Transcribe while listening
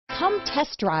Come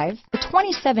test drive the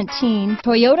 2017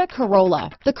 Toyota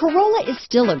Corolla. The Corolla is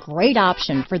still a great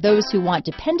option for those who want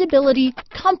dependability,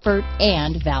 comfort,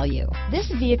 and value.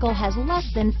 This vehicle has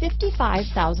less than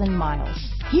 55,000 miles.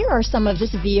 Here are some of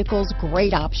this vehicle's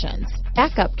great options: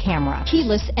 backup camera,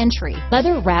 keyless entry,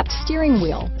 leather-wrapped steering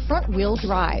wheel, front-wheel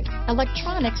drive,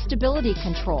 electronic stability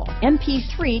control,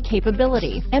 MP3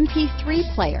 capability,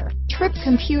 MP3 player, trip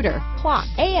computer, clock,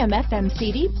 AM/FM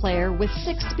CD player with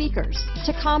 6 speakers,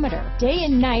 tachometer, day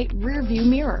and night rear view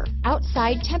mirror,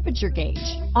 outside temperature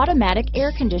gauge, automatic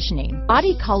air conditioning,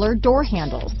 body color door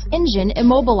handles, engine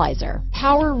immobilizer,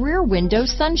 power rear window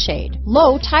sunshade,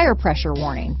 low tire pressure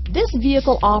warning. This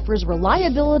vehicle offers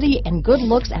reliability and good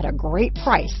looks at a great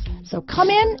price. So come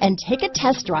in and take a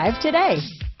test drive today.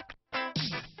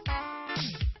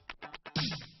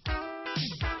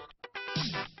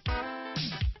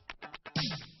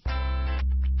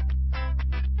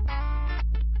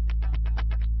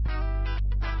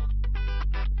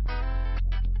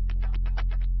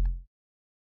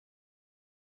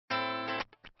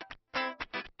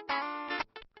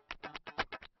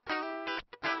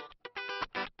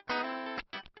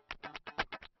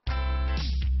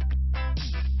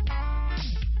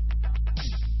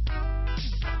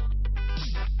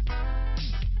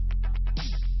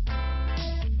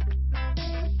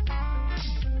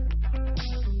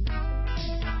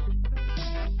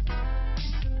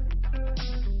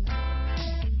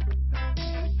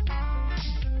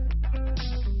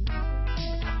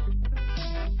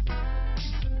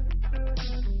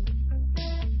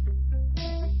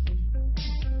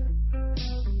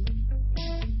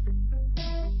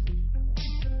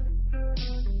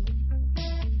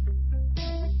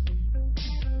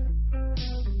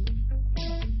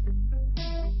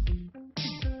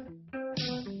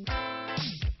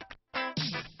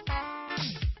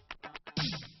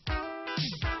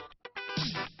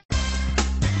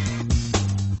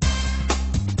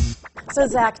 So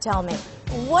Zach, tell me,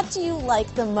 what do you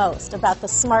like the most about the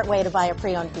smart way to buy a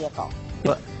pre-owned vehicle?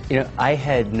 Well, I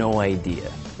had no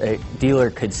idea a dealer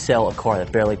could sell a car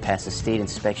that barely passed a state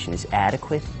inspection is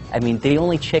adequate. I mean, they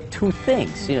only check 2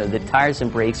 things. The tires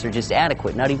and brakes are just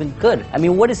adequate, not even good. I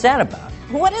mean, what is that about?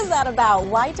 What is that about?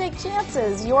 Why take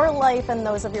chances? Your life and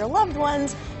those of your loved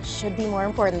ones should be more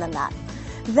important than that.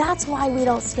 That's why we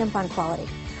don't skimp on quality.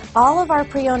 All of our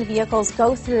pre-owned vehicles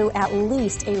go through at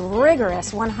least a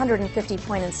rigorous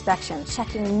 150-point inspection,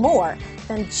 checking more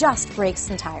than just brakes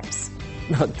and tires.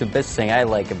 The best thing I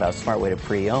like about Smart Way to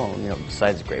Pre-Own,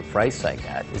 besides the great price I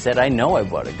got, is that I know I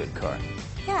bought a good car.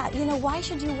 Yeah, why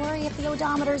should you worry if the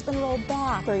odometer's been rolled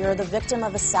back, or you're the victim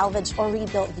of a salvaged or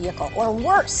rebuilt vehicle, or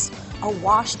worse, a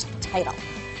washed title?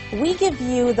 We give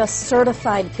you the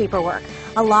certified paperwork,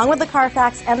 along with the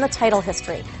Carfax and the title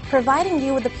history, providing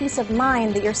you with the peace of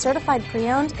mind that your certified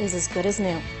pre-owned is as good as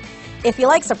new. If you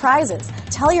like surprises,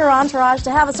 tell your entourage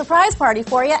to have a surprise party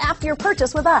for you after your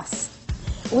purchase with us.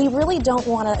 We really don't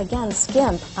want to, again,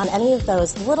 skimp on any of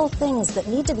those little things that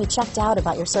need to be checked out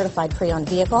about your certified pre-owned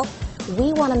vehicle.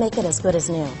 We want to make it as good as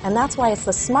new, and that's why it's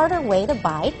the smarter way to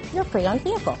buy your pre-owned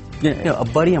vehicle. A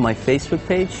buddy on my Facebook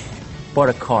page bought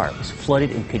a car. It was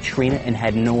flooded in Katrina and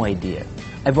had no idea.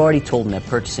 I've already told him that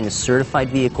purchasing a certified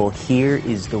vehicle here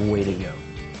is the way to go.